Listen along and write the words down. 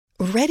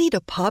Ready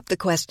to pop the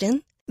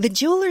question? The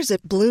jewelers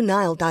at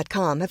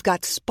BlueNile.com have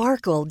got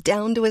sparkle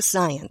down to a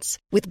science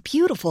with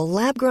beautiful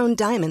lab-grown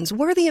diamonds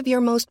worthy of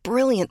your most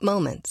brilliant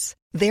moments.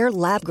 Their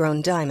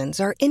lab-grown diamonds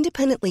are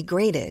independently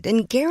graded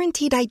and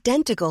guaranteed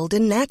identical to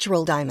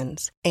natural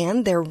diamonds,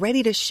 and they're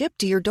ready to ship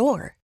to your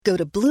door. Go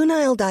to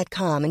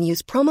BlueNile.com and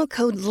use promo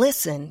code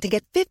LISTEN to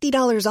get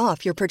 $50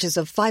 off your purchase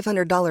of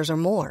 $500 or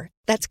more.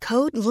 That's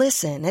code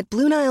LISTEN at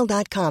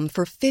BlueNile.com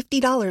for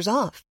 $50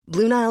 off.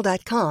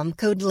 BlueNile.com,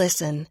 code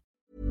LISTEN.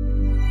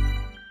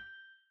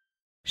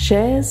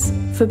 Shares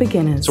for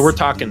beginners. So we're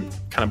talking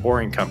kind of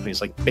boring companies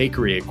like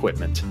bakery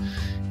equipment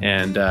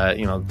and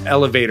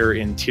elevator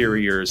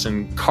interiors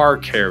and car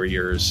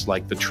carriers,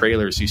 like the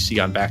trailers you see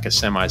on back of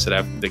semis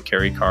that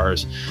carry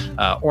cars,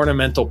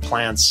 ornamental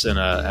plants and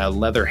a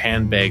leather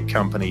handbag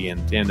company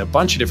and a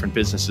bunch of different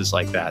businesses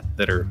like that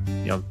are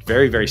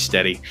very, very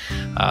steady.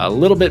 A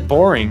little bit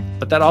boring,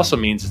 but that also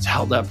means it's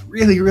held up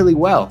really, really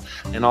well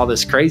in all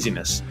this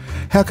craziness.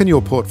 How can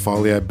your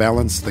portfolio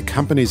balance the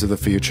companies of the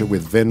future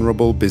with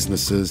venerable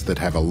businesses that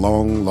have a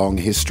long, long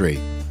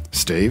history?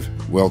 Steve,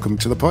 welcome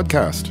to the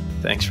podcast.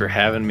 Thanks for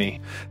having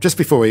me. Just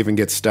before we even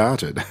get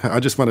started, I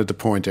just wanted to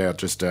point out,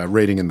 just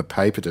reading in the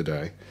paper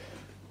today,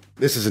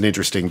 this is an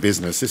interesting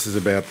business. This is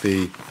about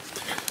the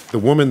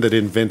woman that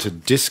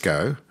invented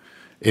disco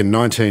in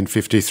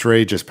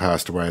 1953, just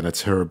passed away, and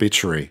it's her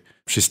obituary.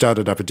 She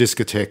started up a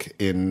discotheque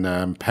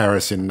in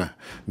Paris in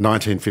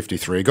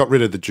 1953, got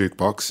rid of the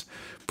jukebox,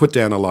 put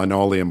down a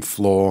linoleum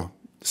floor,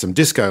 some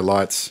disco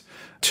lights,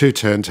 2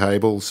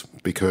 turntables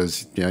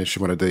because she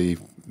wanted the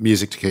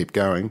music to keep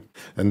going,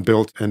 and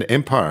built an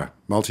empire,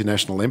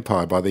 multinational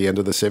empire by the end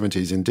of the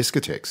 70s in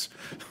discotheques.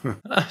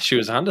 She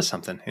was onto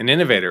something. An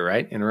innovator,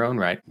 right? In her own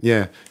right.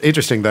 Yeah.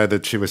 Interesting, though,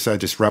 that she was so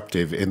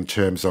disruptive in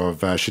terms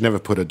of she never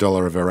put a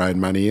dollar of her own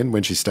money in.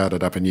 When she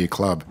started up a new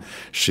club,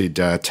 she'd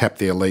tap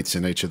the elites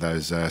in each of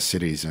those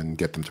cities and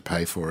get them to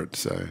pay for it.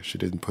 So she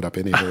didn't put up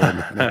any of her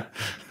own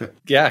money.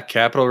 Yeah,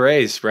 capital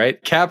raise,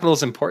 right? Capital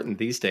is important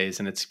these days,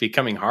 and it's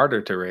becoming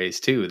harder to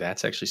raise, too.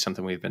 That's actually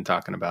something we've been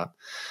talking about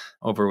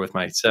over with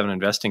my 7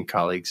 investing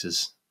colleagues,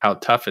 is how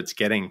tough it's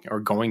getting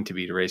or going to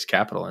be to raise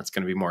capital. And it's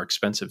going to be more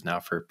expensive now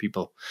for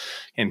people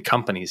and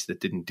companies that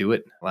didn't do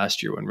it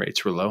last year when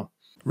rates were low.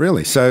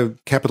 Really? So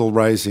capital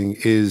raising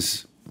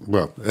is,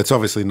 well, it's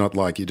obviously not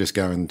like you just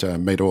go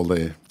and meet all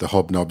the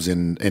hobnobs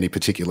in any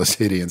particular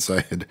city and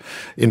say,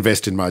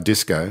 invest in my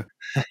disco.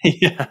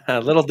 Yeah,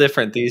 a little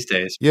different these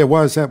days. Yeah,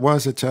 why is that? Why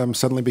is it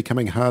suddenly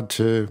becoming hard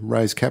to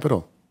raise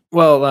capital?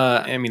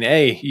 Well,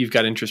 you've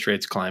got interest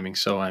rates climbing.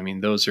 So,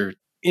 those are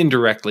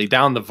indirectly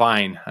down the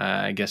vine,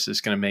 I guess,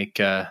 is going to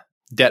make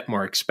debt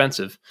more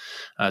expensive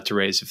to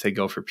raise if they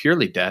go for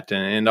purely debt.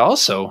 And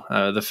also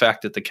the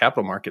fact that the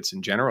capital markets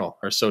in general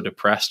are so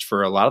depressed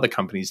for a lot of the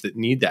companies that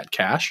need that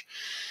cash.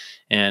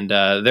 And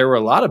there were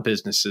a lot of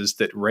businesses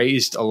that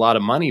raised a lot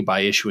of money by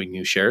issuing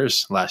new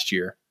shares last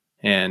year.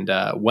 And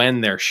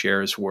when their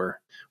shares were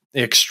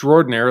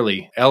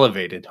extraordinarily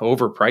elevated,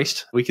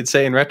 overpriced, we could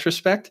say in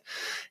retrospect.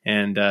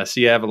 And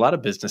so you have a lot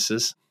of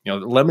businesses.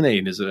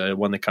 Lemonade is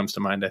one that comes to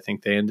mind. I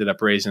think they ended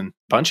up raising a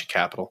bunch of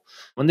capital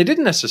when they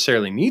didn't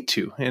necessarily need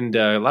to. And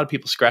a lot of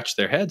people scratched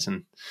their heads.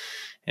 And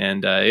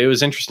it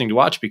was interesting to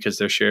watch because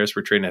their shares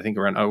were trading, I think,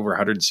 around over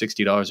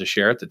 $160 a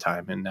share at the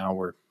time. And now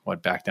we're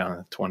back down in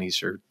the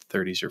 20s or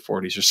 30s or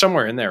 40s or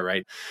somewhere in there,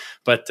 right?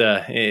 But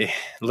it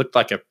looked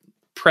like a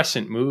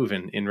prescient move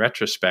in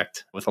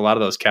retrospect with a lot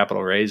of those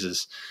capital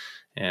raises.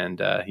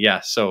 And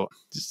so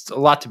it's a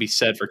lot to be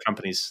said for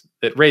companies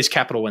that raise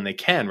capital when they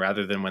can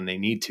rather than when they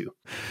need to.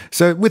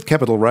 So with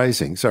capital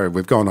raising, sorry,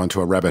 we've gone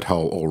onto a rabbit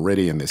hole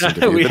already in this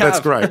interview, but that's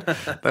great.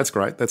 That's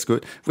great. That's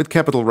good. With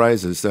capital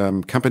raises,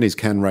 companies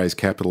can raise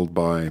capital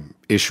by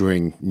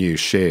issuing new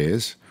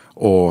shares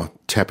or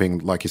tapping,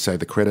 like you say,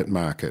 the credit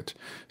market.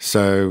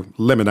 So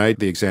Lemonade,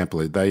 the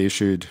example, they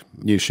issued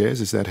new shares.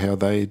 Is that how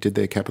they did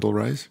their capital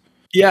raise?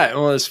 Yeah,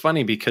 well, it's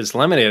funny because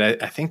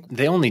Lemonade, I think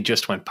they only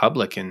just went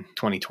public in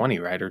 2020,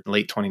 right? Or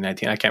late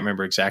 2019. I can't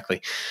remember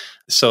exactly.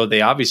 So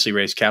they obviously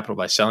raised capital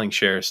by selling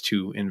shares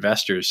to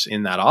investors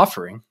in that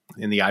offering,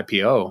 in the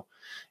IPO.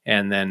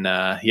 And then,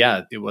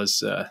 it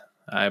was,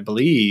 I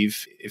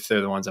believe, if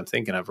they're the ones I'm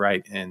thinking of,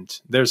 right? And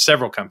there's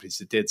several companies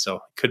that did, so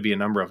it could be a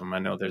number of them. I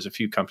know there's a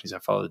few companies I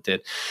follow that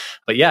did.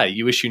 But yeah,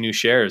 you issue new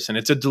shares, and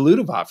it's a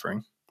dilutive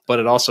offering, but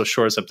it also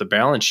shores up the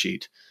balance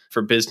sheet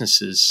for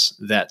businesses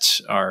that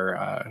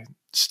are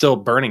still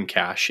burning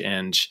cash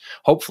and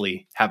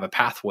hopefully have a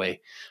pathway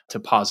to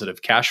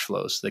positive cash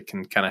flows that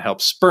can kind of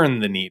help spurn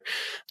the need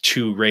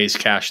to raise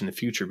cash in the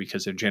future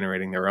because they're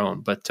generating their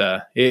own. But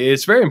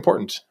it's very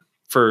important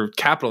for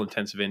capital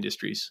intensive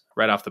industries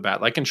right off the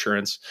bat, like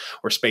insurance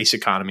or space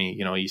economy.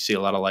 You see a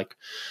lot of like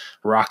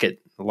rocket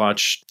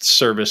launch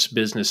service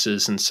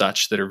businesses and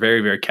such that are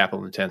very, very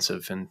capital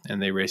intensive,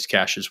 and they raised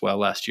cash as well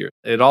last year.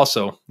 It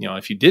also,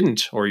 if you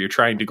didn't, or you're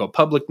trying to go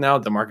public now,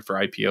 the market for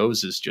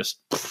IPOs is just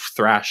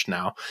thrashed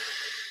now.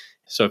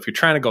 So if you're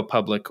trying to go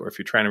public or if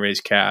you're trying to raise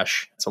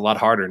cash, it's a lot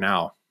harder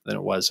now than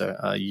it was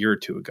a year or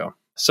two ago.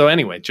 So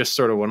anyway, just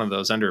sort of one of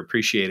those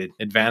underappreciated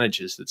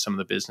advantages that some of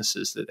the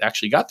businesses that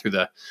actually got through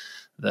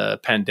the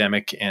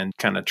pandemic and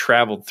kind of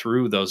traveled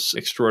through those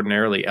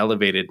extraordinarily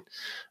elevated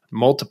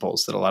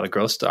multiples that a lot of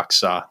growth stocks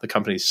saw.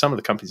 Some of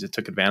the companies that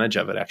took advantage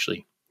of it,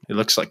 actually, it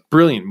looks like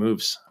brilliant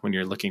moves when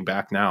you're looking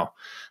back now.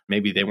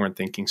 Maybe they weren't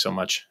thinking so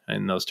much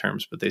in those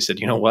terms, but they said,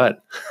 you know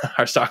what,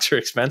 our stocks are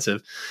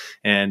expensive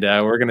and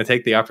we're going to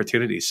take the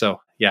opportunity.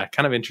 So yeah,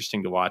 kind of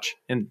interesting to watch.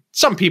 And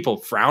some people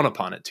frown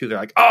upon it too. They're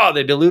like, oh,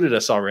 they diluted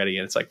us already.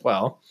 And it's like,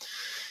 well,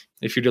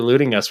 if you're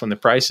diluting us when the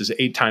price is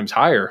 8 times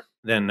higher,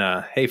 then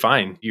hey,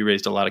 fine. You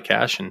raised a lot of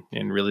cash and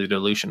really the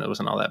dilution, it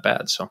wasn't all that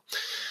bad. So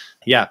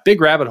yeah, big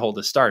rabbit hole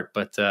to start,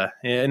 but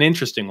an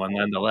interesting one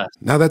nonetheless.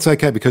 No, that's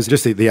okay, because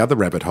just the other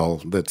rabbit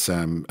hole that's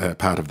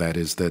part of that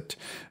is that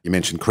you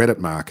mentioned credit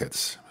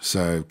markets.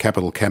 So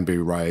capital can be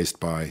raised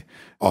by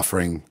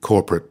offering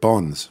corporate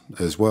bonds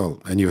as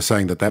well. And you were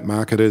saying that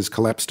market has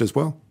collapsed as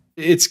well?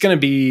 It's going to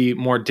be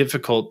more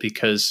difficult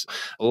because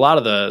a lot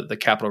of the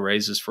capital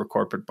raises for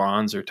corporate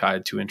bonds are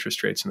tied to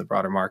interest rates in the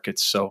broader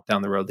markets. So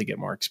down the road, they get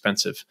more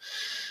expensive.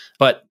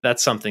 But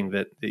that's something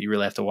that you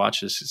really have to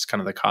watch is kind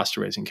of the cost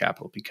of raising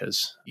capital,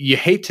 because you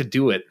hate to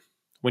do it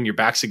when your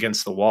back's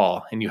against the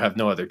wall and you have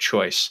no other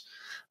choice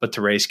but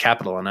to raise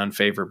capital on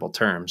unfavorable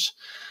terms.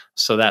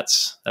 So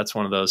that's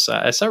one of those.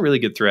 I saw a really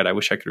good thread. I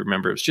wish I could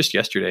remember. It was just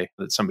yesterday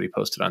that somebody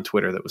posted on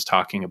Twitter that was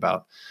talking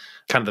about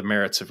kind of the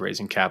merits of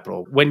raising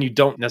capital when you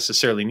don't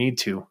necessarily need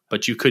to,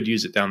 but you could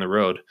use it down the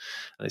road.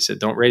 They said,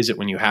 don't raise it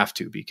when you have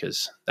to,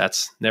 because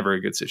that's never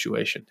a good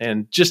situation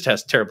and just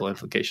has terrible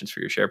implications for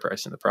your share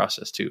price in the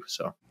process too.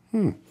 So.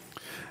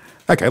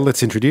 Okay,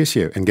 let's introduce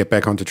you and get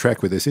back onto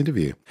track with this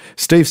interview.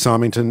 Steve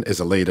Symington is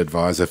a lead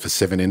advisor for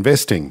Seven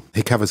Investing.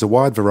 He covers a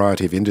wide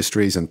variety of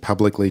industries and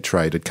publicly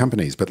traded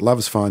companies, but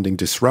loves finding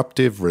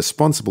disruptive,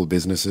 responsible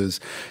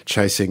businesses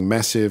chasing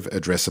massive,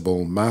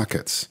 addressable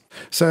markets.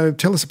 So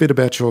tell us a bit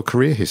about your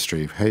career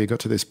history, how you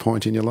got to this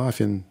point in your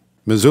life in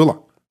Missoula.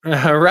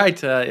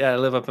 Right. I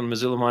live up in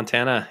Missoula,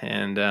 Montana,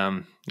 and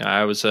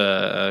I was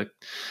a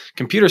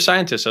computer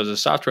scientist. I was a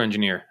software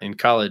engineer in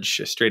college.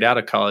 Straight out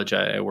of college,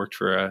 I worked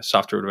for a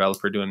software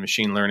developer doing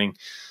machine learning.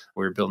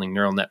 We were building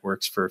neural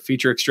networks for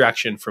feature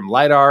extraction from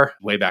LiDAR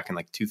way back in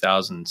like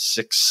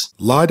 2006.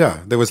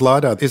 LiDAR. There was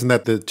LiDAR. Isn't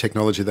that the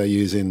technology they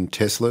use in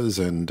Teslas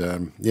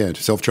and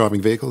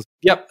self-driving vehicles?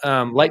 Yep.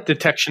 Light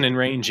detection and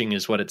ranging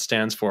is what it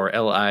stands for,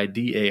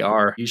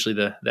 LIDAR. Usually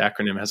the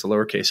acronym has a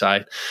lowercase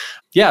i.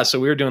 Yeah, so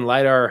we were doing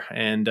LiDAR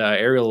and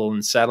aerial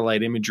and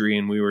satellite imagery,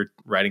 and we were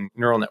writing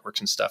neural networks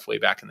and stuff way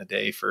back in the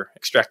day for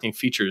extracting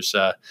features.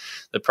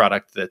 The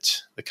product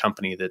that the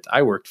company that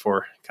I worked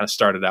for kind of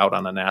started out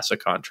on a NASA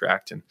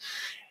contract. And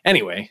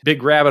anyway,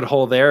 big rabbit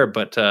hole there,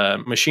 but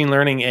machine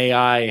learning,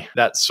 AI,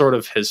 that sort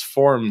of has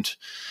formed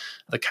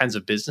the kinds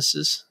of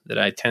businesses that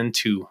I tend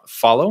to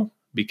follow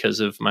because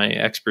of my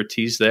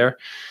expertise there.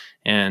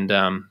 And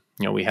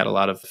we had a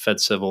lot of Fed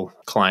Civil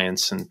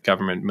clients and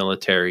government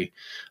military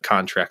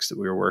contracts that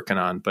we were working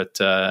on. But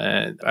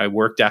I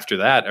worked after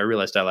that. I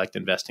realized I liked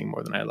investing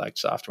more than I liked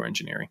software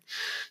engineering.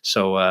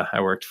 So I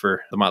worked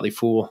for The Motley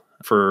Fool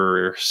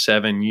for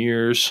 7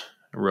 years,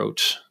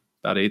 wrote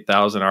about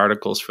 8,000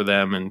 articles for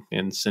them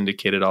and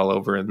syndicated all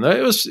over. And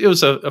it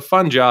was a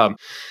fun job.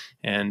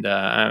 And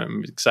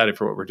I'm excited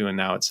for what we're doing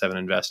now at Seven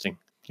Investing.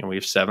 We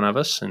have 7 of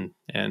us,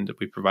 and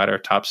we provide our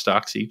top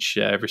stocks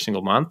every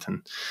single month,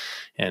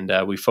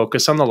 and we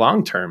focus on the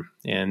long term.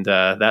 And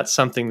that's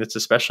something that's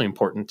especially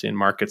important in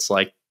markets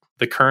like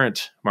the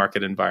current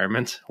market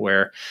environment,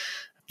 where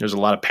there's a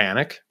lot of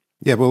panic.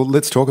 Yeah, well,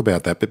 let's talk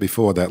about that. But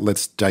before that,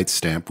 let's date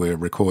stamp. We're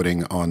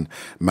recording on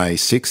May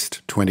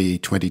 6th,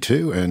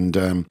 2022,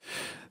 and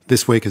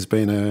this week has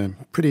been a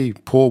pretty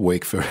poor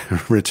week for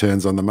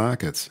returns on the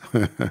markets.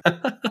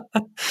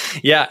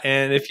 Yeah,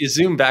 and if you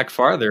zoom back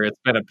farther, it's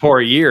been a poor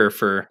year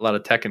for a lot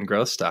of tech and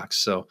growth stocks.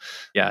 So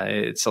yeah,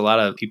 it's a lot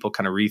of people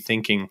kind of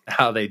rethinking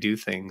how they do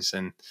things.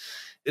 And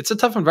it's a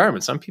tough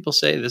environment. Some people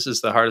say this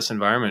is the hardest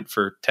environment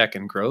for tech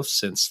and growth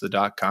since the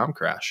dot-com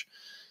crash.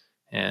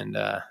 And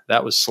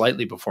that was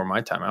slightly before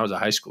my time. I was a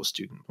high school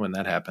student when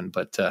that happened.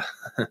 But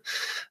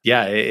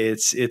yeah,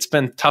 it's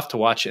been tough to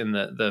watch in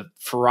the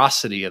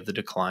ferocity of the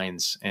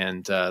declines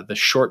and the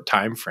short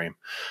time frame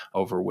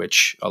over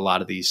which a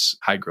lot of these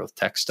high growth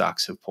tech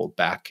stocks have pulled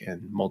back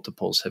and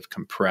multiples have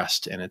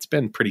compressed. And it's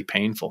been pretty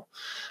painful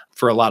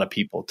for a lot of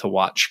people to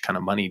watch kind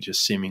of money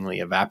just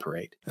seemingly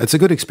evaporate. It's a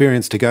good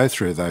experience to go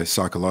through, though,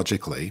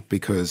 psychologically,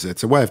 because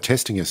it's a way of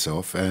testing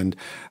yourself. And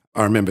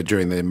I remember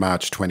during the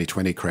March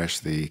 2020 crash,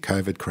 the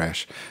COVID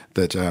crash,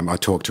 that I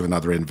talked to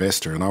another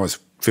investor and I was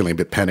feeling a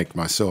bit panicked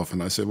myself.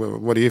 And I said, well,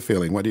 what are you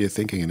feeling? What are you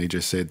thinking? And he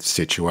just said,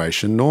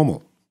 situation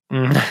normal.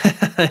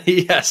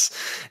 Yes.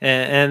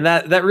 And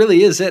that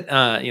really is it.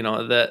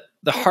 The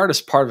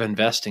hardest part of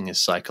investing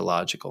is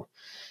psychological.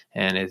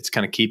 And it's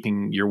kind of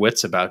keeping your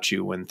wits about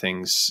you when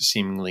things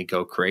seemingly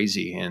go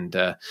crazy. And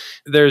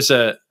there's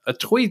a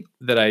tweet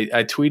that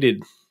I tweeted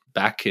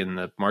back in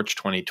the March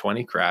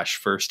 2020 crash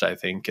first, I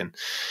think. And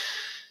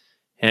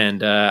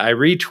And I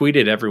retweet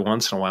it every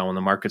once in a while when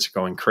the markets are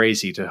going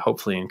crazy to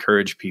hopefully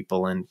encourage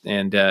people. And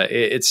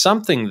it's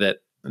something that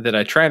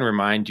I try and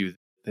remind you.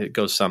 It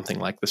goes something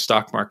like the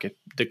stock market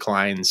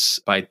declines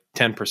by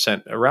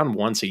 10% around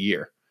once a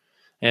year.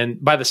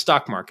 And by the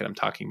stock market, I'm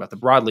talking about the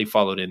broadly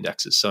followed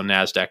indexes. So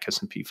NASDAQ,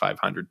 S&P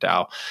 500,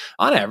 Dow.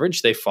 On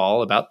average, they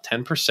fall about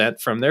 10%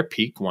 from their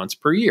peak once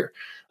per year.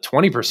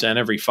 20%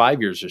 every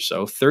 5 years or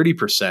so,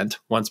 30%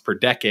 once per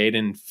decade,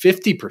 and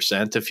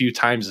 50% a few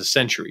times a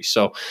century.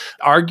 So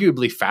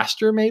arguably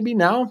faster maybe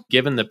now,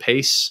 given the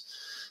pace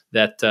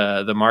that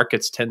the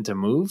markets tend to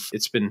move.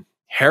 It's been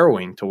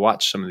harrowing to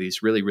watch some of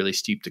these really, really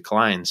steep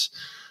declines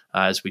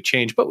as we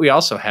change. But we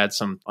also had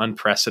some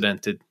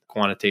unprecedented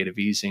quantitative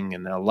easing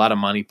and a lot of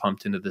money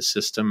pumped into the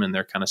system, and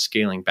they're kind of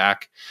scaling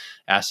back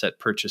asset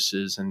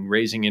purchases and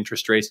raising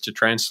interest rates to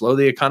try and slow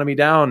the economy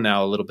down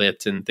now a little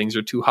bit, and things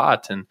are too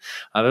hot. And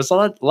there's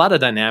a lot of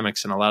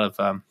dynamics and a lot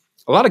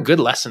of good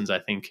lessons, I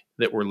think,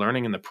 that we're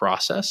learning in the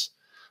process.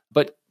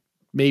 But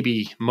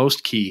maybe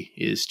most key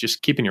is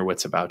just keeping your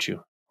wits about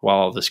you while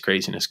all this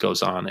craziness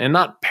goes on and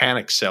not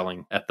panic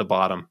selling at the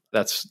bottom.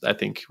 That's, I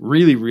think,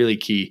 really, really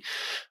key,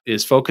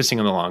 is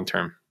focusing on the long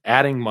term,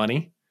 adding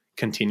money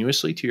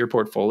continuously to your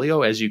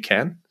portfolio as you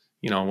can.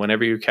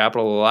 Whenever your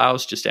capital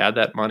allows, just add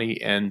that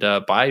money and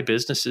buy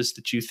businesses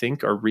that you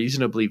think are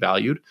reasonably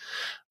valued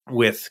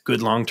with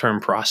good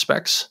long-term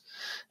prospects.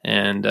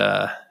 And,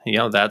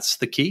 that's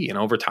the key. And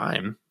over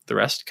time, the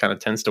rest kind of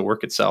tends to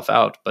work itself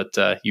out. But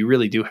you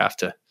really do have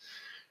to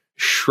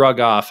shrug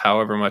off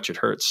however much it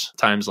hurts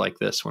times like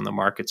this when the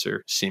markets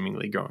are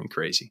seemingly going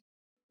crazy.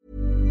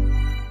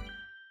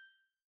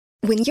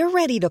 When you're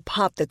ready to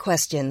pop the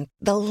question,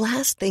 the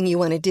last thing you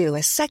want to do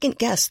is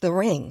second-guess the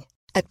ring.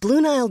 At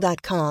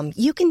BlueNile.com,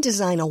 you can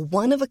design a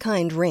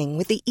one-of-a-kind ring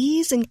with the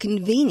ease and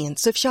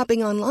convenience of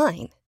shopping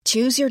online.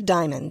 Choose your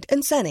diamond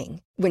and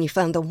setting. When you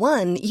find the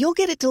one, you'll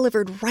get it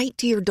delivered right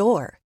to your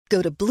door.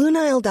 Go to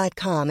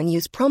BlueNile.com and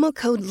use promo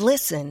code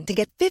LISTEN to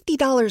get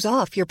 $50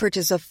 off your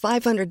purchase of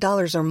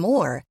 $500 or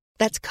more.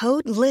 That's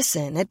code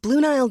LISTEN at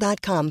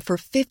BlueNile.com for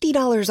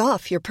 $50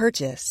 off your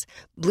purchase.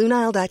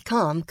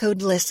 BlueNile.com,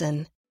 code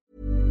LISTEN.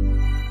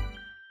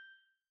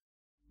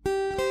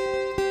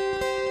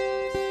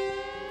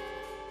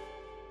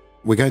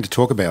 We're going to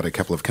talk about a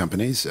couple of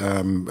companies,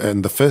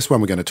 and the first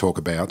one we're going to talk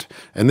about,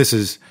 and this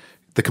is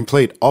the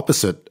complete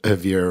opposite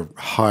of your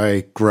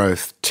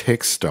high-growth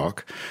tech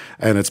stock,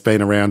 and it's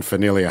been around for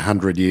nearly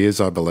 100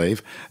 years, I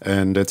believe,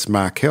 and it's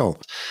Markel.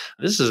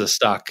 This is a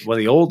stock, one of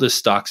the oldest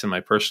stocks in my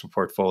personal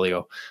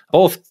portfolio,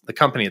 both the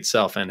company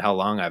itself and how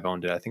long I've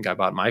owned it. I think I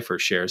bought my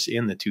first shares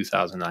in the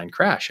 2009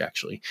 crash,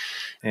 actually,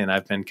 and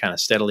I've been kind of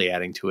steadily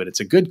adding to it. It's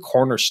a good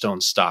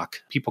cornerstone stock.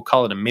 People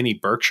call it a mini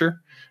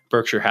Berkshire.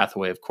 Berkshire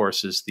Hathaway, of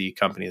course, is the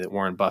company that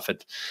Warren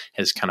Buffett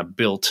has kind of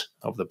built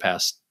over the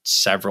past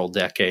several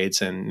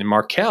decades. And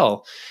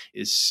Markel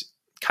is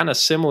kind of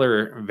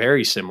similar,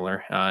 very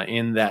similar,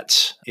 in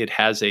that it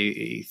has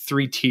a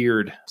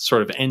three-tiered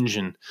sort of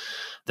engine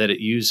that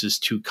it uses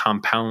to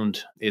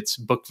compound its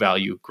book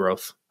value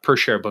growth, per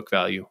share book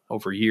value,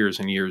 over years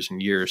and years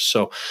and years.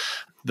 So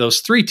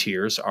those three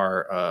tiers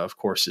are, of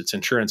course, its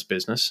insurance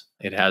business.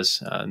 It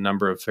has a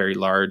number of very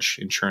large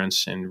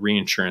insurance and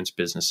reinsurance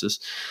businesses.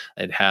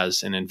 It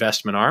has an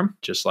investment arm,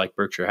 just like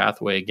Berkshire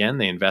Hathaway. Again,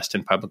 they invest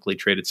in publicly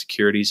traded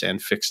securities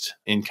and fixed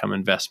income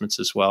investments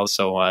as well.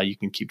 So you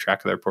can keep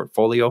track of their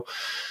portfolio.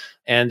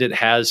 And it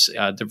has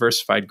a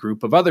diversified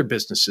group of other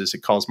businesses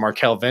it calls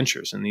Markel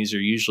Ventures. And these are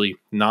usually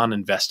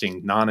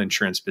non-investing,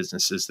 non-insurance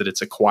businesses that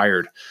it's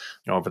acquired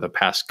over the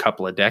past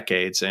couple of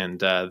decades. And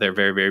they're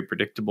very, very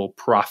predictable,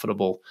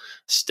 profitable,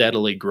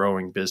 steadily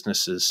growing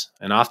businesses.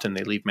 And often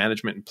they leave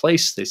management in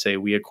place. They say,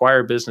 we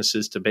acquire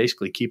businesses to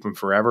basically keep them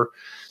forever.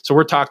 So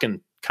we're talking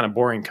kind of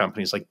boring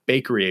companies like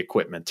bakery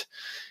equipment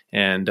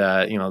and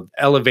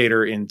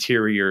elevator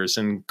interiors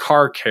and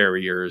car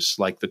carriers,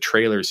 like the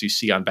trailers you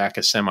see on back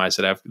of semis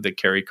that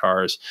carry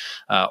cars,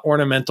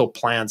 ornamental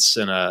plants,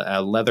 and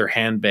a leather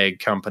handbag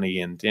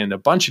company, and a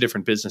bunch of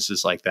different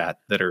businesses like that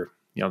are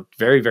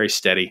very, very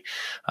steady,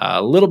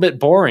 a little bit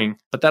boring,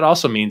 but that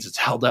also means it's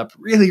held up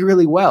really,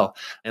 really well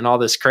in all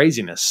this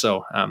craziness.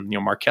 So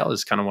Markel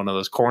is kind of one of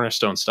those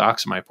cornerstone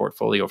stocks in my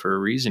portfolio for a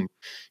reason.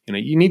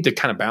 You need to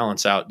kind of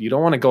balance out. You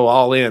don't want to go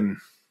all in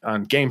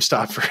on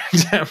GameStop, for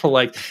example,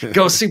 like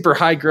go super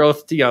high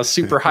growth,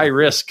 super high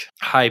risk,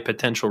 high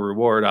potential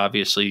reward.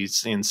 Obviously,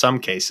 in some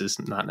cases,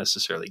 not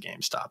necessarily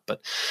GameStop,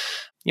 but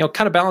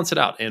kind of balance it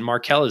out. And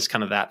Markel is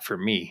kind of that for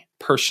me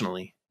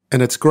personally.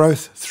 And it's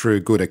growth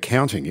through good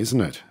accounting, isn't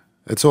it?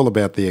 It's all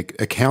about the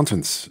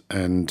accountants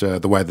and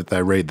the way that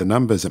they read the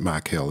numbers at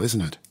Markel,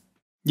 isn't it?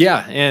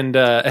 Yeah, and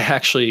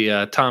actually,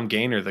 Tom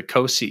Gaynor, the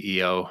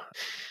co-CEO,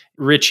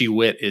 Richie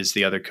Witt is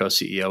the other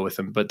co-CEO with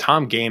him, but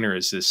Tom Gaynor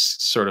is this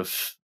sort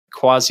of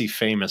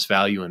quasi-famous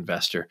value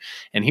investor,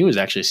 and he was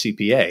actually a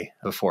CPA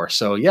before.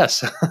 So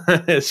yes,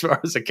 as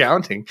far as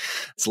accounting,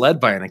 it's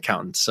led by an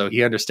accountant, so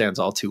he understands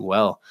all too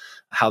well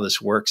how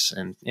this works.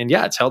 And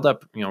yeah, it's held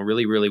up,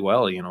 really, really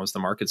well, as the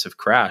markets have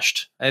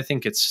crashed. I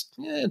think it's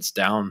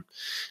down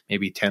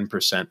maybe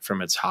 10%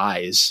 from its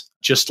highs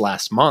just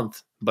last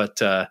month,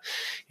 but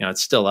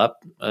it's still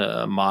up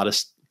a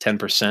modest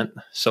 10%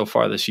 so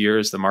far this year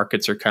as the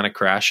markets are kind of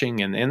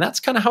crashing. And that's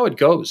kind of how it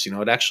goes.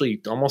 It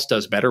actually almost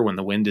does better when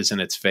the wind is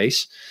in its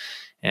face.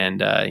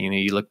 And,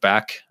 you look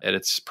back at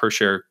its per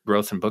share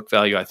growth and book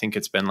value, I think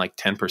it's been like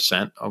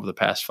 10% over the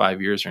past 5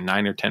 years, or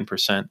 9 or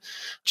 10%,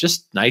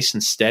 just nice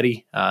and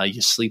steady.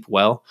 You sleep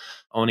well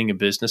owning a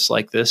business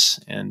like this.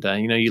 And,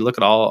 you look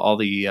at all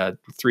the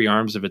three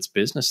arms of its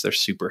business, they're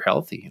super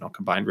healthy.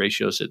 Combined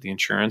ratios at the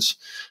insurance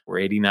were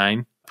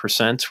 89%,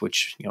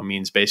 which,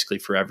 means basically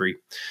for every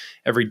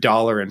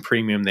dollar in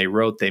premium they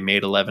wrote, they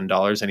made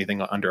 $11.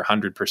 Anything under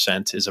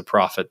 100% is a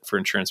profit for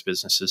insurance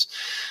businesses.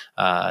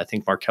 I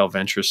think Markel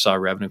Ventures saw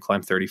revenue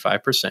climb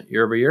 35%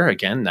 year over year.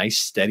 Again, nice,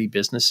 steady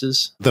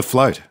businesses. The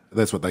float,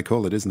 that's what they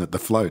call it, isn't it? The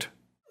float.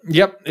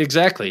 Yep,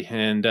 exactly.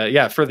 And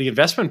for the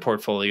investment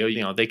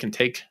portfolio, they can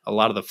take a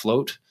lot of the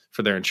float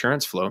for their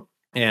insurance float.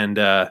 And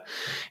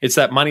it's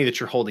that money that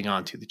you're holding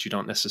on to that you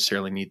don't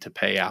necessarily need to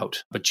pay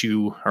out, but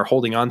you are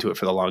holding on to it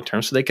for the long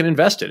term so they can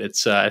invest it.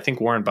 It's, I think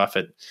Warren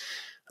Buffett,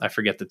 I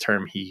forget the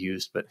term he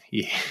used, but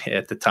he,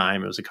 at the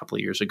time, it was a couple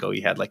of years ago, he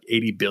had like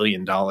 $80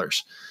 billion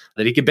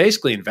that he could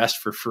basically invest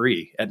for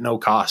free at no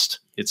cost.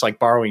 It's like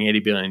borrowing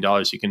 $80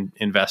 billion. You can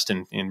invest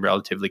in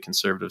relatively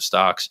conservative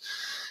stocks.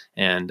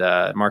 And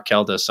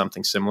Markel does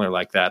something similar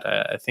like that.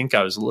 I think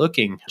I was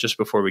looking just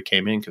before we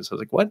came in because I was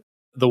like, what?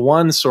 The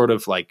one sort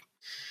of like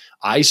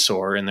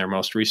eyesore in their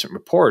most recent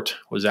report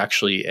was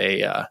actually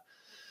a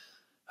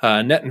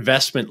net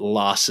investment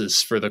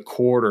losses for the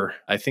quarter.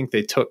 I think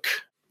they took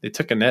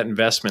a net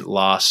investment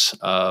loss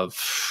of,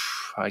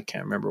 I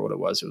can't remember what it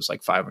was. It was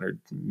like $500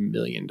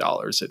 million.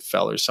 It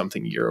fell or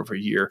something year over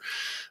year.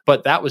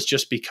 But that was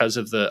just because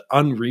of the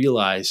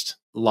unrealized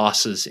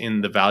losses in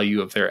the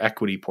value of their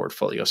equity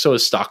portfolio. So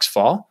as stocks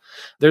fall,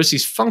 there's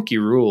these funky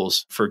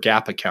rules for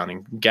GAAP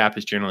accounting. GAAP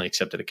is generally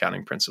accepted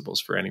accounting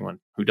principles for anyone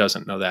who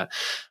doesn't know that.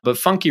 But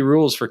funky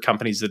rules for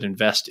companies that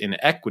invest in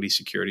equity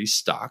securities,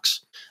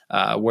 stocks,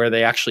 where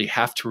they actually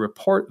have to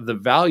report the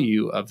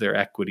value of their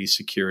equity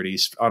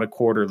securities on a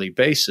quarterly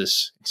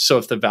basis. So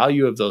if the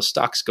value of those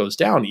stocks goes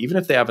down, even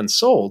if they haven't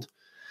sold,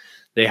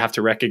 they have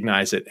to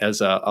recognize it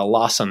as a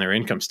loss on their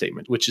income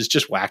statement, which is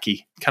just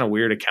wacky, kind of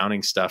weird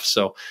accounting stuff.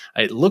 So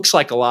it looks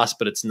like a loss,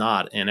 but it's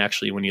not. And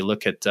actually, when you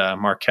look at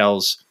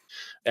Markel's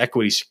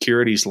equity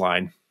securities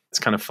line, it's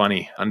kind of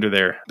funny. Under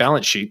their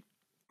balance sheet,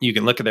 you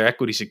can look at their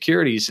equity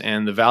securities,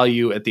 and the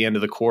value at the end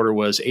of the quarter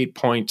was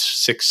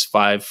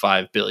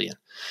 $8.655 billion.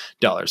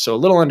 So a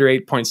little under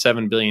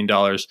 $8.7 billion.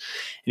 And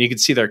you can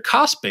see their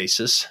cost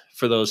basis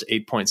for those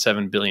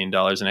 $8.7 billion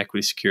in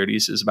equity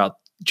securities is about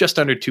just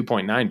under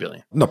 $2.9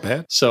 billion. Not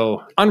bad.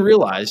 So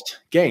unrealized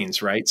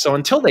gains, right? So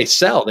until they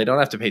sell, they don't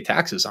have to pay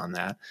taxes on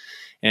that.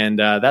 And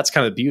that's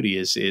kind of the beauty,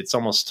 is it's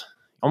almost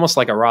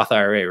like a Roth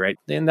IRA, right?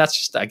 And that's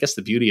just, I guess,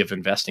 the beauty of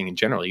investing in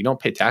general. You don't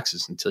pay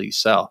taxes until you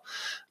sell.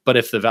 But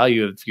if the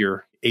value of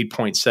your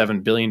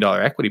 $8.7 billion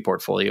equity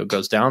portfolio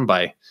goes down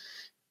by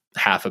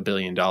 $500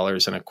 million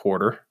in a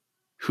quarter,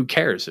 who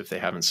cares if they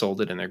haven't sold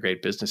it and they're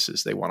great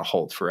businesses they want to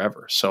hold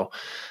forever? So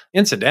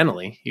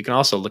incidentally, you can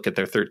also look at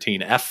their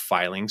 13F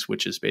filings,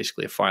 which is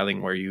basically a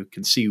filing where you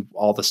can see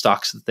all the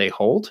stocks that they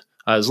hold,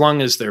 as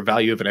long as their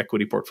value of an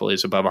equity portfolio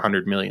is above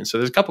 100 million. So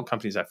there's a couple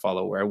companies I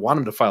follow where I want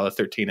them to file a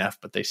 13F,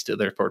 but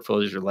their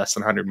portfolios are less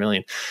than 100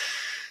 million.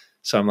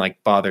 So I'm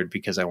like bothered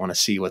because I want to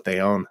see what they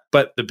own.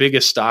 But the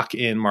biggest stock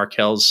in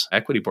Markel's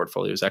equity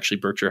portfolio is actually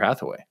Berkshire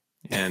Hathaway.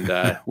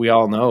 And we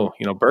all know,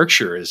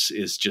 Berkshire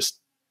is just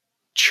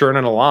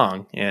churning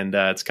along. And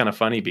it's kind of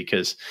funny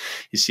because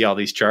you see all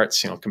these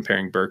charts,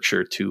 comparing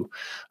Berkshire to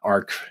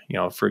ARK,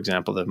 for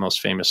example, the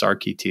most famous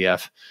ARK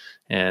ETF.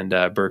 And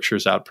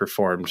Berkshire's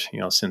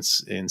outperformed,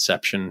 since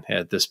inception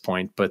at this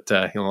point. But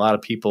a lot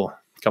of people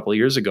a couple of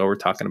years ago were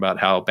talking about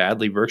how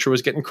badly Berkshire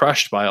was getting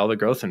crushed by all the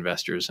growth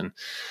investors. And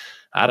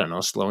I don't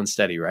know, slow and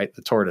steady, right?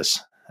 The tortoise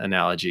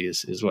analogy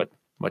is what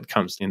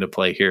comes into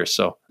play here.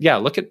 So yeah,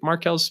 look at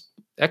Markel's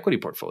equity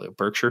portfolio: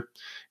 Berkshire,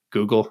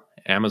 Google,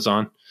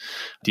 Amazon,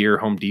 Deere,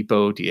 Home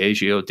Depot,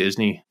 Diageo,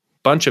 Disney,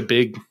 bunch of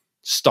big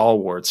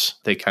stalwarts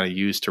they kind of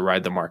use to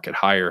ride the market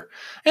higher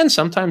and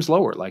sometimes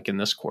lower, like in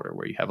this quarter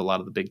where you have a lot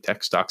of the big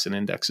tech stocks and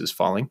indexes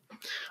falling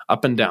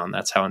up and down.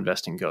 That's how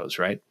investing goes,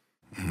 right?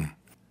 Mm.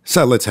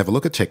 So let's have a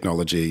look at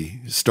technology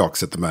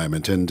stocks at the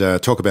moment and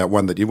talk about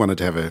one that you wanted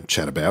to have a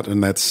chat about,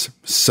 and that's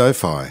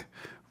SoFi,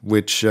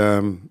 which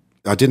I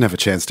didn't have a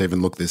chance to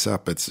even look this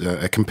up. It's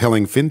a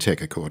compelling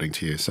fintech, according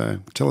to you. So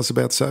tell us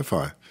about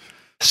SoFi.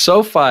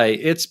 SoFi,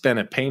 it's been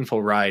a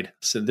painful ride.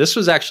 So this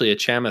was actually a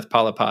Chamath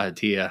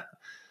Palihapitiya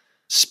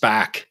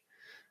SPAC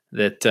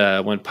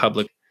that went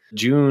public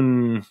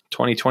June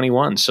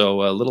 2021.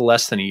 So a little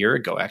less than a year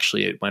ago,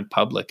 actually, it went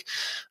public.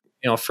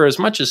 For as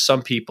much as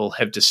some people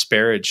have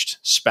disparaged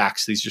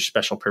SPACs, these are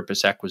special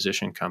purpose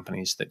acquisition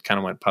companies that kind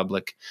of went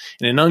public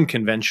in an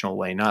unconventional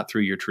way, not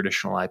through your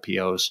traditional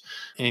IPOs.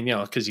 And,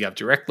 because you have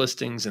direct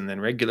listings and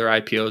then regular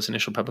IPOs,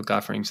 initial public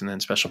offerings, and then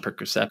special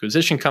purpose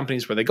acquisition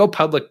companies where they go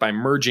public by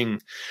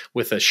merging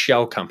with a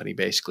shell company,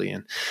 basically.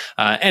 And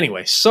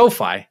anyway,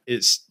 SoFi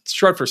is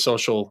short for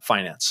social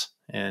finance.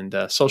 And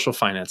social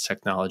finance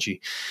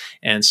technology.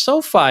 And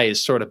SoFi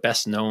is sort of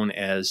best known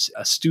as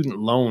a student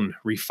loan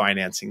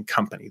refinancing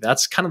company.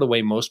 That's kind of the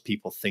way most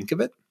people think of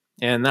it.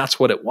 And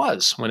that's what it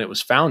was when it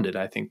was founded.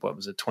 I think,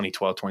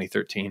 2012,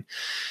 2013.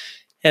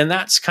 And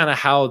that's kind of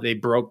how they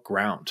broke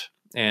ground.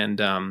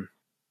 And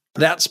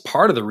that's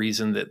part of the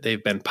reason that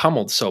they've been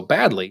pummeled so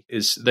badly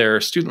is their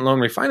student loan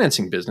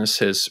refinancing business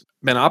has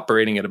been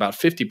operating at about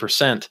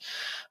 50%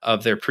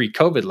 of their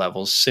pre-COVID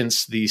levels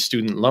since the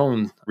student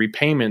loan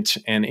repayment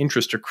and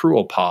interest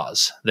accrual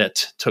pause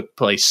that took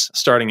place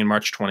starting in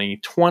March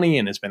 2020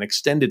 and has been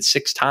extended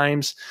 6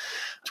 times,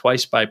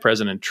 twice by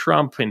President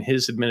Trump in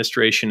his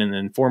administration, and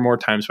then 4 more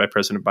times by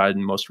President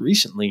Biden. Most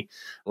recently,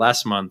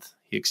 last month,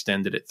 he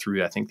extended it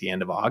through, I think, the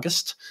end of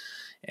August.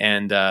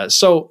 And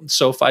so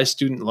SoFi's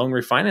student loan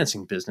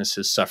refinancing business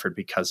has suffered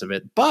because of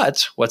it.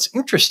 But what's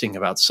interesting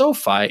about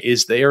SoFi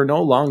is they are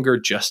no longer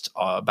just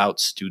about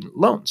student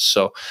loans.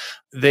 So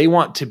they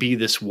want to be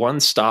this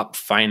one-stop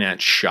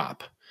finance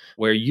shop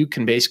where you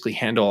can basically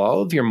handle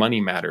all of your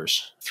money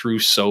matters through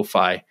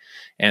SoFi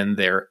and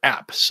their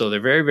app. So they're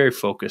very, very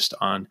focused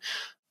on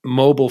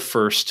mobile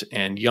first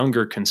and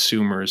younger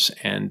consumers.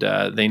 And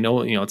they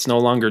know, it's no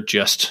longer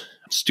just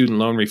student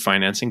loan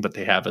refinancing, but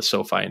they have a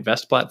SoFi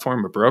Invest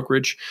platform, a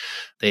brokerage.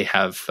 They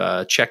have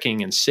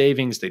checking and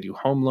savings. They do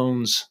home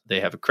loans. They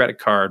have a credit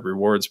card,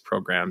 rewards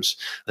programs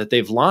that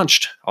they've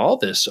launched all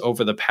this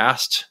over the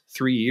past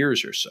 3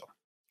 years or so.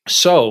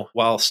 So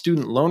while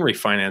student loan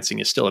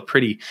refinancing is still a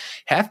pretty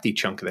hefty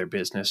chunk of their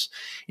business,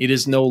 it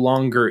is no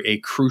longer a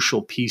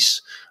crucial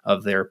piece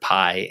of their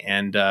pie.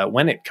 And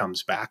when it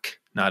comes back,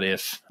 not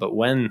if, but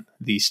when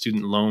the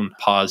student loan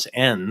pause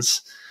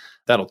ends,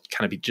 that'll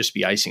kind of just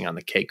be icing on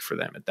the cake for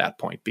them at that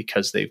point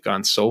because they've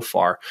gone so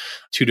far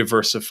to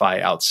diversify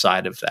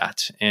outside of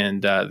that.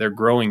 And they're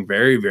growing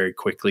very, very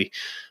quickly.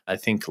 I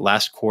think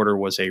last quarter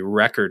was a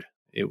record.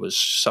 It was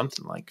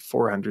something like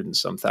 400 and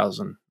some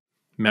thousand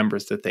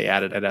members that they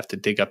added. I'd have to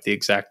dig up the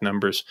exact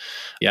numbers.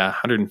 Yeah,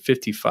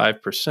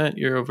 155%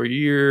 year over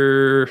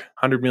year,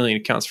 100 million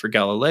accounts for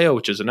Galileo,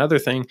 which is another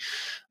thing.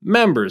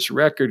 Members,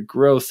 record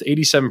growth,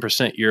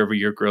 87% year over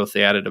year growth.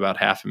 They added about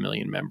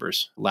 500,000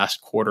 members.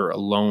 Last quarter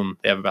alone,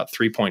 they have about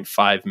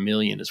 3.5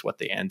 million is what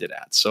they ended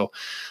at. So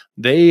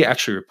they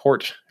actually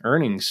report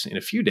earnings in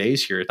a few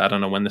days here. I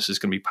don't know when this is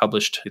going to be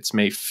published. It's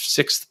May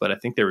 6th, but I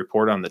think they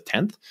report on the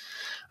 10th.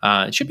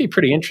 It should be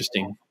pretty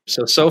interesting.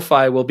 So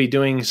SoFi will be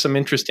doing some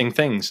interesting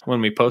things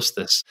when we post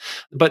this.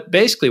 But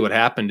basically what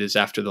happened is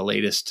after the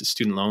latest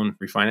student loan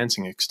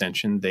refinancing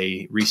extension,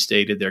 they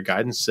restated their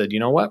guidance, said, you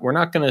know what, we're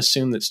not going to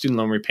assume that student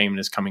loan repayment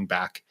is coming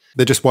back.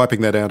 They're just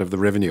wiping that out of the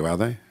revenue, are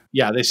they?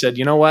 Yeah, they said,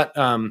 you know what,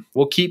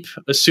 we'll keep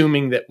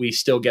assuming that we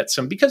still get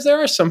some, because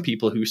there are some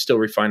people who still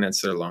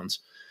refinance their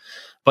loans.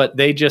 But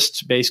they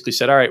just basically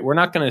said, all right, we're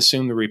not going to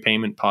assume the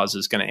repayment pause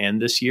is going to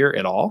end this year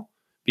at all,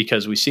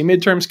 because we see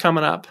midterms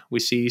coming up. We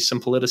see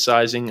some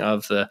politicizing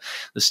of the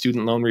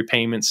student loan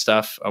repayment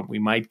stuff. We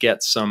might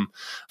get some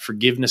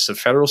forgiveness of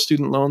federal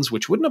student loans,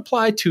 which wouldn't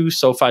apply to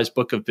SoFi's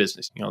book of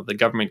business. The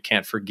government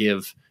can't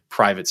forgive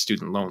private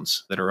student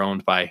loans that are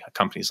owned by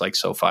companies like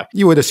SoFi.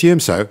 You would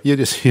assume so. You'd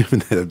assume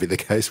that would be the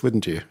case,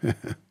 wouldn't you?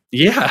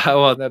 Yeah,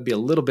 well, that'd be a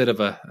little bit of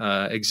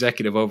a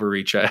executive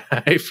overreach,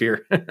 I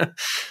fear.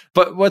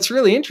 But what's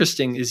really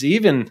interesting is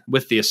even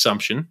with the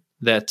assumption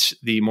that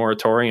the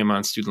moratorium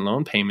on student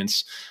loan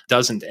payments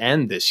doesn't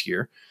end this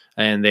year,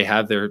 and they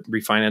have their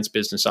refinance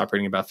business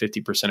operating about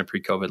 50% of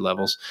pre-COVID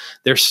levels,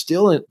 they're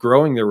still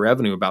growing their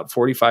revenue about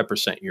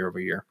 45% year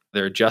over year.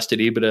 Their adjusted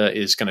EBITDA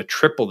is going to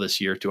triple this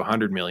year to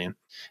 100 million.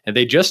 And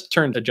they just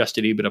turned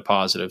adjusted EBITDA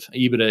positive.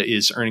 EBITDA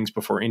is earnings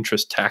before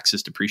interest,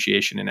 taxes,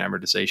 depreciation, and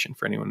amortization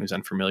for anyone who's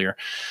unfamiliar.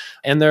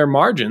 And their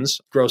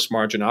margins, gross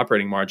margin,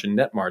 operating margin,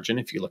 net margin,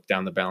 if you look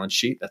down the balance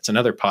sheet, that's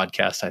another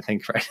podcast, I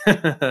think,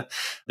 right?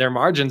 Their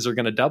margins are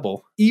going to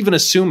double, even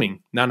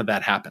assuming none of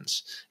that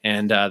happens.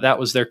 And that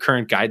was their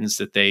current guidance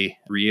that they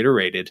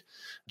reiterated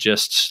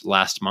just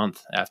last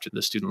month after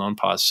the student loan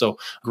pause. So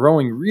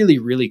growing really,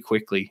 really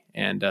quickly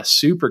and a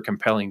super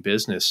compelling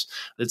business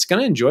that's going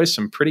to enjoy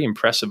some pretty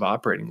impressive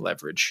operating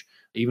leverage,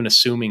 even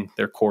assuming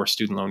their core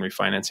student loan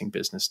refinancing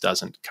business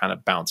doesn't kind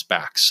of bounce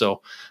back.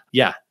 So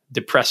yeah,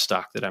 depressed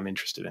stock that I'm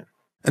interested in.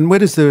 And where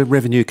does the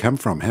revenue come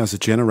from? How's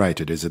it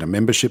generated? Is it a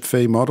membership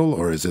fee model,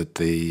 or is it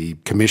the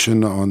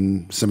commission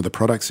on some of the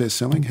products they're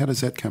selling? How does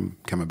that come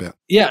about?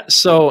 Yeah,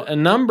 so a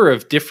number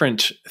of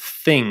different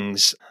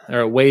things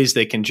or ways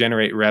they can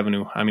generate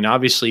revenue. I mean,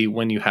 obviously,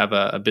 when you have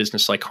a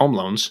business like home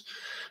loans,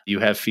 you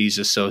have fees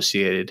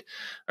associated,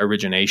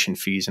 origination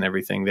fees and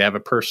everything. They have a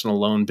personal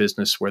loan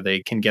business where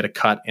they can get a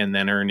cut and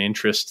then earn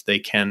interest. They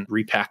can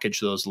repackage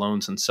those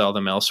loans and sell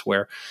them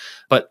elsewhere.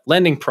 But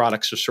lending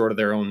products are sort of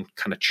their own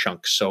kind of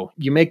chunk. So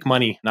you make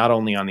money not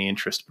only on the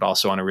interest, but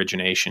also on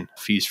origination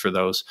fees for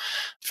those.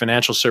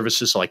 Financial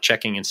services like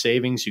checking and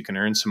savings, you can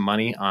earn some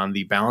money on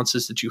the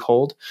balances that you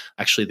hold.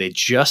 Actually,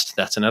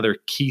 that's another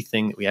key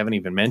thing that we haven't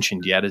even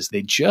mentioned yet, is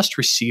they just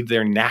received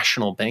their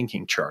national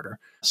banking charter.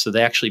 So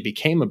they actually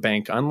became a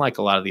bank, unlike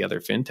a lot of the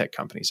other fintech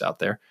companies out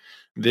there.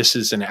 This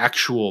is an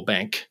actual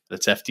bank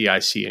that's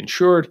FDIC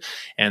insured,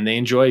 and they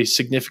enjoy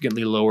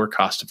significantly lower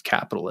cost of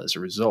capital as a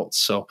result.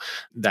 So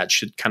that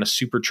should kind of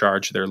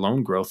supercharge their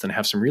loan growth and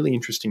have some really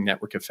interesting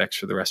network effects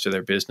for the rest of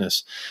their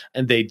business.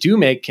 And they do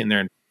make in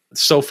their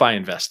SoFi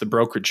Invest, the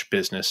brokerage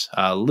business,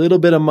 a little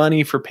bit of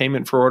money for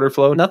payment for order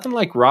flow. Nothing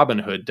like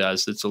Robinhood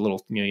does. It's a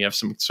little, you have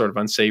some sort of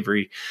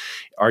unsavory,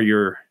 are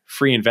your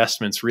free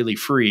investments really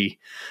free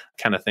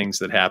kind of things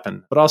that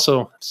happen. But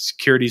also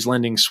securities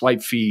lending,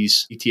 swipe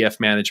fees, ETF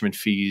management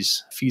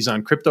fees, fees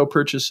on crypto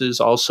purchases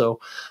also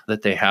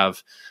that they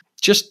have.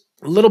 Just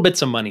little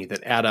bits of money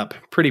that add up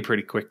pretty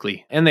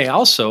quickly. And they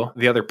also,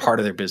 the other part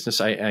of their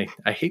business, I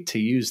hate to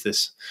use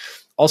this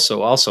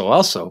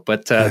also,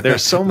 but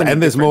there's so many.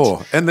 And there's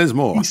more.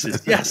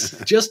 Pieces.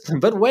 Yes,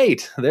 but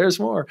wait, there's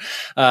more.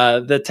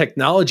 The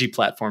technology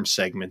platform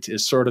segment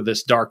is sort of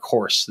this dark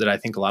horse that I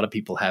think a lot of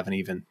people haven't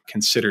even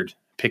considered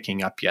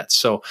picking up yet.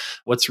 So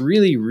what's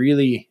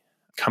really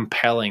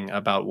compelling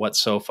about what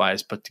SoFi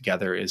has put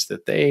together is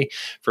that they,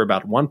 for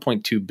about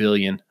 $1.2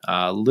 billion,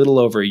 a little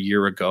over a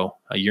year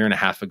and a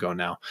half ago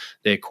now,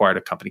 they acquired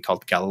a company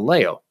called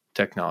Galileo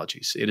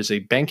Technologies. It is a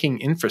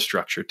banking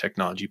infrastructure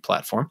technology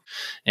platform,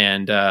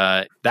 and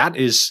that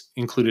is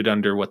included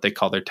under what they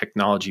call their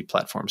technology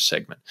platform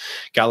segment.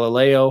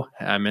 Galileo,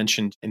 I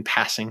mentioned in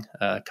passing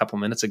a couple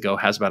minutes ago,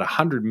 has about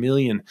 100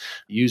 million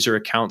user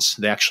accounts.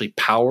 They actually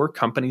power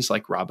companies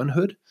like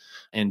Robinhood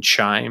and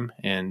Chime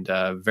and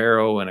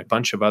Vero and a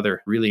bunch of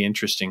other really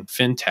interesting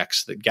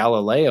fintechs. That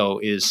Galileo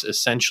is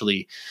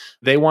essentially,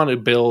 they want to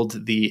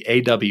build the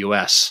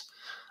AWS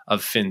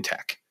of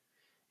fintech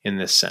in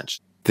this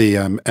sense.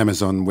 The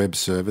Amazon Web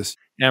Service.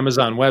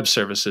 Amazon Web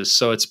Services.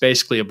 So it's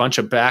basically a bunch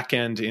of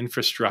back-end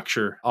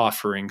infrastructure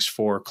offerings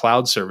for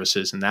cloud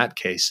services in that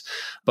case.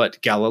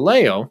 But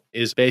Galileo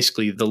is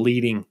basically the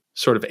leading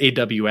sort of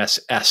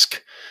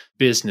AWS-esque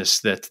business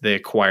that they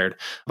acquired.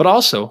 But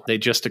also, they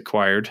just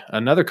acquired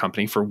another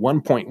company for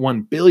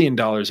 $1.1 billion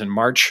in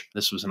March.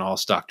 This was an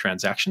all-stock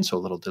transaction, so a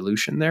little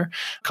dilution there,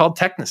 called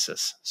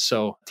Technisys.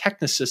 So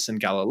Technisys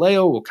and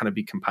Galileo will kind of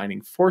be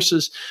combining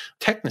forces.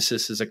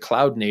 Technisys is a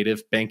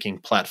cloud-native banking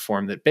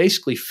platform that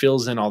basically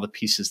fills in all the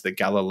pieces that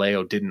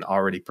Galileo didn't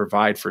already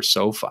provide for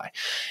SoFi.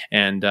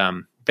 And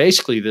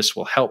basically, this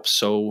will help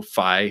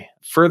SoFi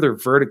further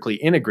vertically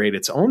integrate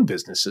its own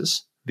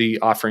businesses, the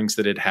offerings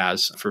that it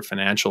has for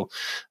financial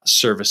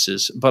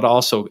services, but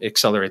also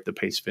accelerate the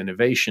pace of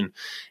innovation.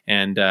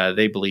 And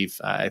they believe,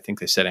 I think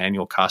they said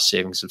annual cost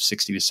savings of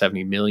 60 to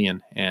 70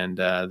 million. And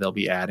they'll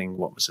be adding,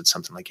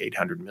 something like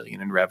 800 million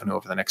in revenue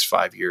over the next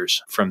 5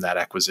 years from that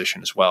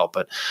acquisition as well.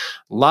 But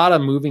a lot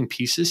of moving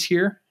pieces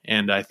here.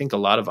 And I think a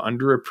lot of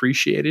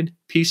underappreciated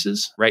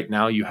pieces. Right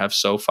now, you have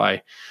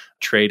SoFi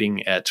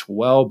trading at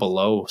well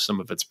below some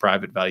of its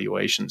private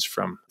valuations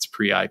from its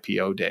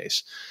pre-IPO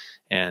days.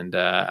 And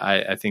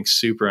I think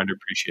super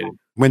underappreciated.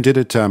 When did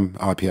it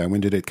IPO?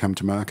 When did it come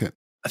to market?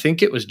 I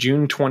think it was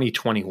June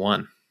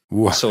 2021.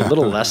 Wow. So a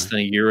little less than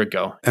a year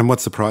ago. And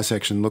what's the price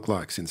action look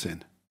like since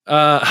then?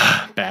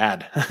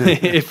 Bad,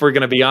 if we're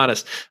going to be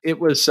honest. It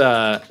was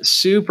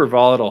super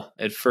volatile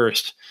at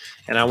first.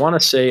 And I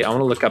want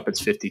to look up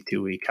its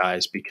 52-week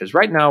highs, because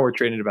right now we're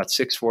trading at about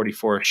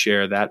 $6.44 a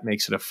share. That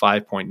makes it a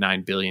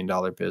 $5.9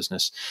 billion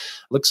business.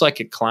 Looks like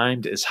it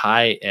climbed as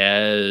high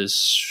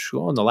as,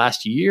 in the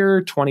last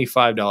year,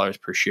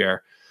 $25 per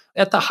share.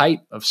 At the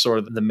height of sort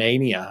of the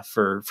mania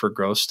for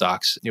growth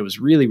stocks, it was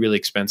really, really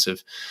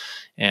expensive.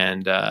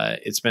 And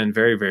it's been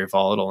very, very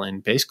volatile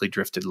and basically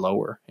drifted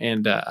lower.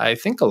 And I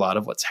think a lot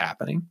of what's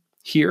happening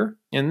here,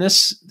 and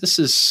this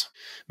is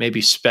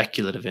maybe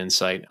speculative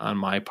insight on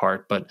my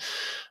part, but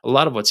a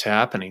lot of what's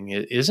happening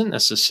isn't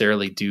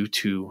necessarily due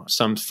to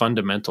some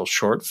fundamental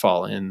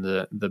shortfall in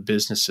the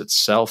business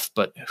itself,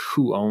 but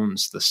who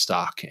owns the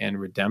stock and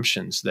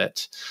redemptions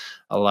that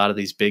a lot of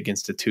these big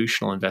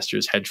institutional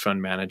investors, hedge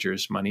fund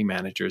managers, money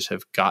managers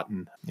have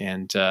gotten.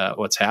 And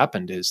what's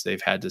happened is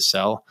they've had to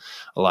sell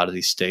a lot of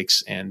these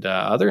stakes, and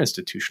other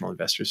institutional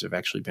investors have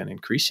actually been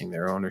increasing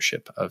their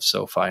ownership of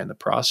SoFi in the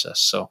process.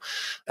 So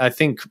I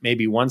think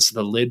maybe once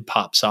the lid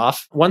pops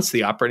off, once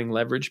the operating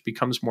leverage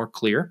becomes more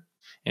clear,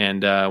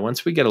 and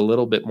once we get a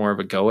little bit more of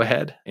a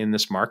go-ahead in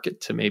this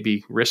market to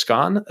maybe risk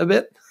on a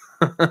bit,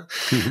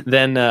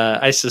 then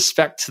I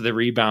suspect the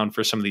rebound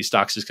for some of these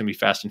stocks is going to be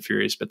fast and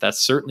furious, but that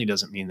certainly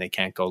doesn't mean they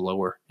can't go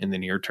lower in the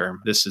near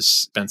term. This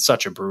has been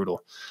such a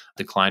brutal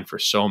decline for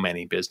so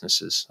many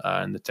businesses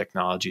in the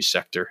technology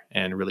sector,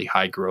 and really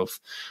high growth,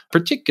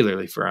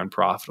 particularly for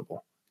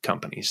unprofitable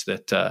companies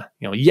that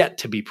yet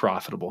to be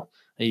profitable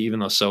even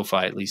though SoFi,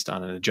 at least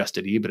on an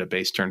adjusted EBITDA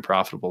base, turned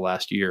profitable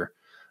last year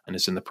and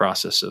is in the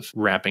process of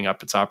ramping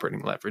up its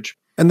operating leverage.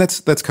 And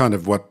that's kind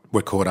of what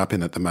we're caught up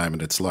in at the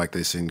moment. It's like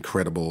this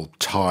incredible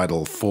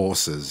tidal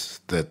forces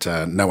that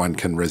no one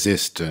can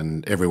resist,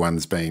 and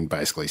everyone's being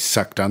basically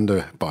sucked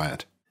under by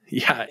it.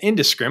 Yeah,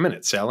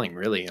 indiscriminate selling,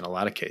 really, in a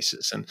lot of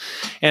cases.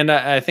 And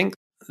I think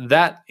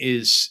that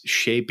is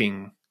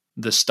shaping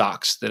the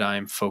stocks that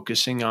I'm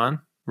focusing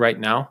on right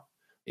now.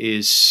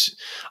 Is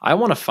I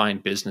want to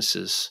find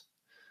businesses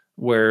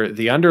where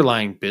the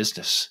underlying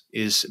business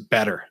is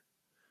better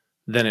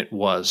than it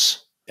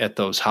was at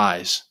those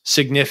highs,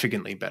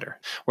 significantly better,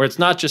 where it's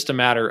not just a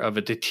matter of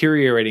a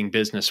deteriorating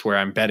business where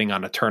I'm betting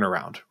on a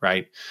turnaround,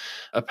 right?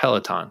 A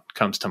Peloton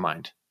comes to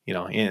mind,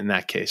 in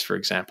that case, for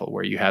example,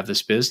 where you have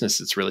this business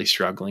that's really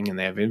struggling and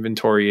they have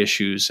inventory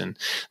issues and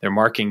they're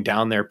marking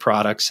down their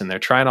products and they're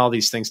trying all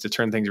these things to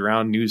turn things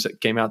around. News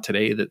that came out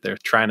today that they're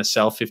trying to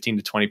sell 15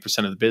 to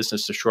 20% of the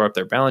business to shore up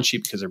their balance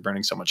sheet because they're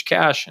burning so much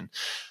cash. And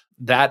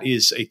that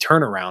is a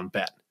turnaround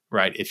bet,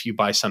 right? If you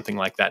buy something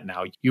like that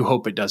now, you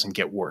hope it doesn't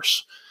get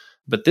worse.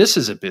 But this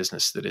is a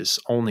business that is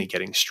only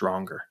getting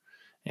stronger.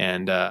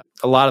 And a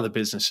lot of the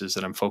businesses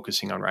that I'm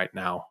focusing on right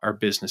now are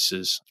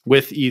businesses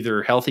with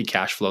either healthy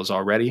cash flows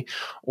already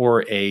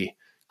or a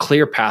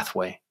clear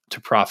pathway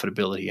to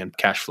profitability and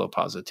cash flow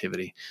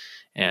positivity.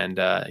 And,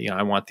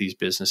 I want these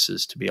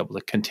businesses to be able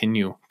to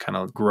continue kind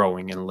of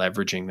growing and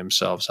leveraging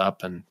themselves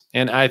up. And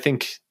I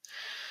think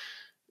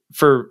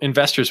for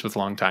investors with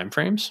long time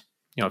frames,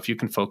 if you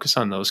can focus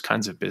on those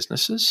kinds of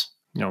businesses,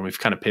 we've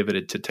kind of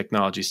pivoted to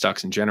technology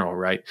stocks in general,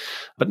 right?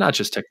 But not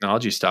just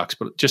technology stocks,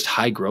 but just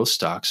high growth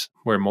stocks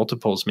where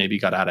multiples maybe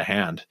got out of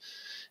hand.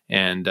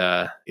 And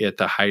at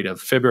the height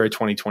of February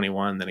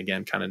 2021, then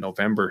again, kind of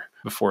November,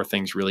 before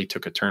things really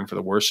took a turn for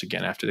the worse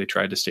again after they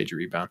tried to stage a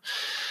rebound.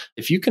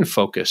 If you can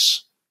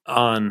focus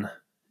on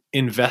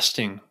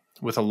investing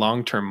with a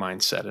long-term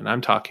mindset, and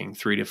I'm talking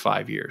 3 to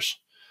 5 years,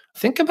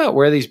 think about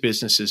where these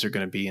businesses are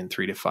going to be in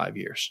 3 to 5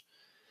 years.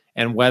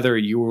 And whether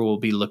you will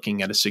be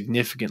looking at a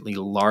significantly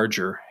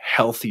larger,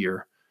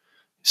 healthier,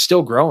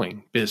 still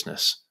growing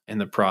business in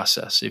the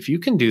process. If you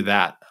can do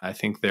that, I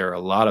think there are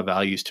a lot of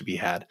values to be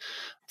had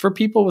for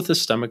people with a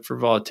stomach for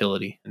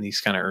volatility in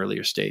these kind of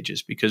earlier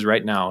stages, because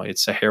right now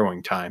it's a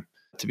harrowing time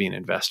to be an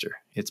investor.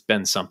 It's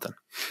been something.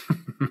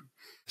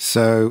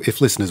 So if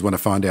listeners want to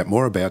find out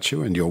more about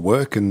you and your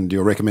work and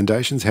your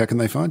recommendations, how can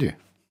they find you?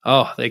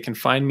 Oh, they can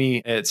find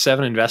me at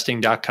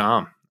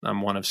 7investing.com.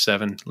 I'm one of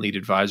 7 lead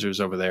advisors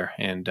over there,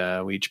 and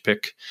we each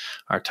pick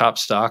our top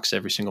stocks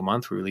every single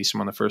month. We release them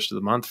on the first of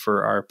the month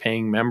for our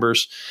paying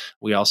members.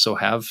 We also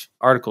have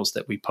articles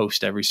that we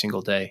post every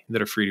single day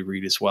that are free to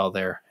read as well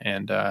there,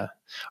 and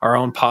our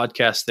own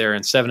podcast there,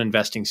 and 7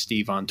 Investing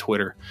Steve on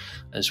Twitter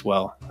as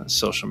well.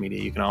 Social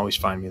media, you can always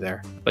find me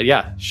there. But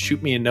yeah,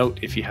 shoot me a note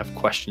if you have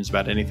questions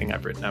about anything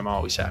I've written. I'm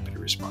always happy to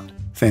respond.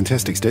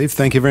 Fantastic, Steve.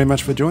 Thank you very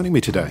much for joining me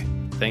today.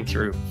 Thank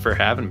you for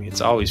having me. It's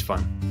always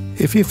fun.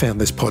 If you found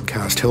this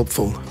podcast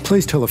helpful,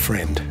 please tell a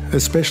friend,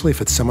 especially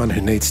if it's someone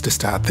who needs to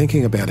start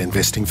thinking about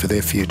investing for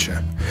their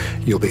future.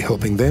 You'll be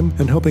helping them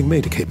and helping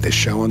me to keep this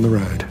show on the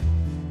road.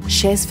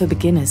 Shares for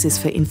Beginners is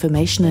for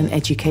information and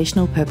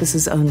educational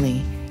purposes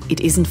only. It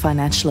isn't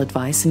financial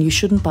advice, and you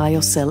shouldn't buy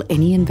or sell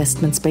any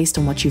investments based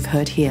on what you've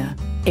heard here.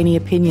 Any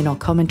opinion or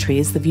commentary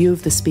is the view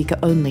of the speaker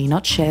only,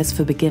 not Shares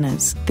for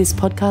Beginners. This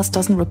podcast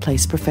doesn't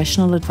replace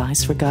professional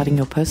advice regarding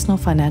your personal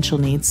financial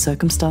needs,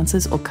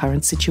 circumstances, or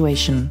current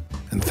situation.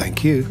 And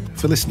thank you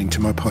for listening to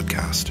my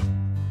podcast.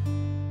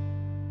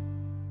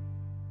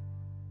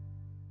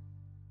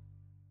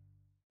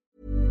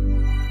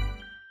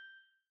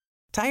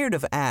 Tired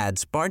of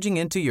ads barging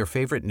into your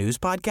favorite news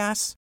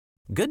podcasts?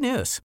 Good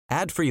news.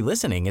 Ad-free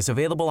listening is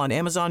available on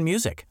Amazon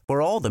Music for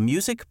all the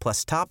music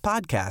plus top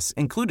podcasts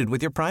included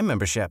with your Prime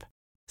membership.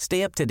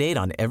 Stay up to date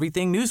on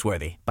everything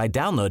newsworthy by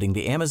downloading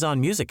the Amazon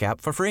Music app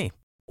for free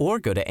or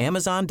go to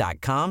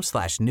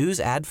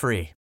amazon.com/news ad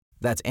free.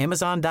 That's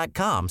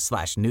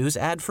amazon.com/news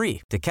ad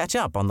free to catch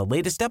up on the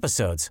latest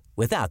episodes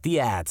without the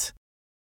ads.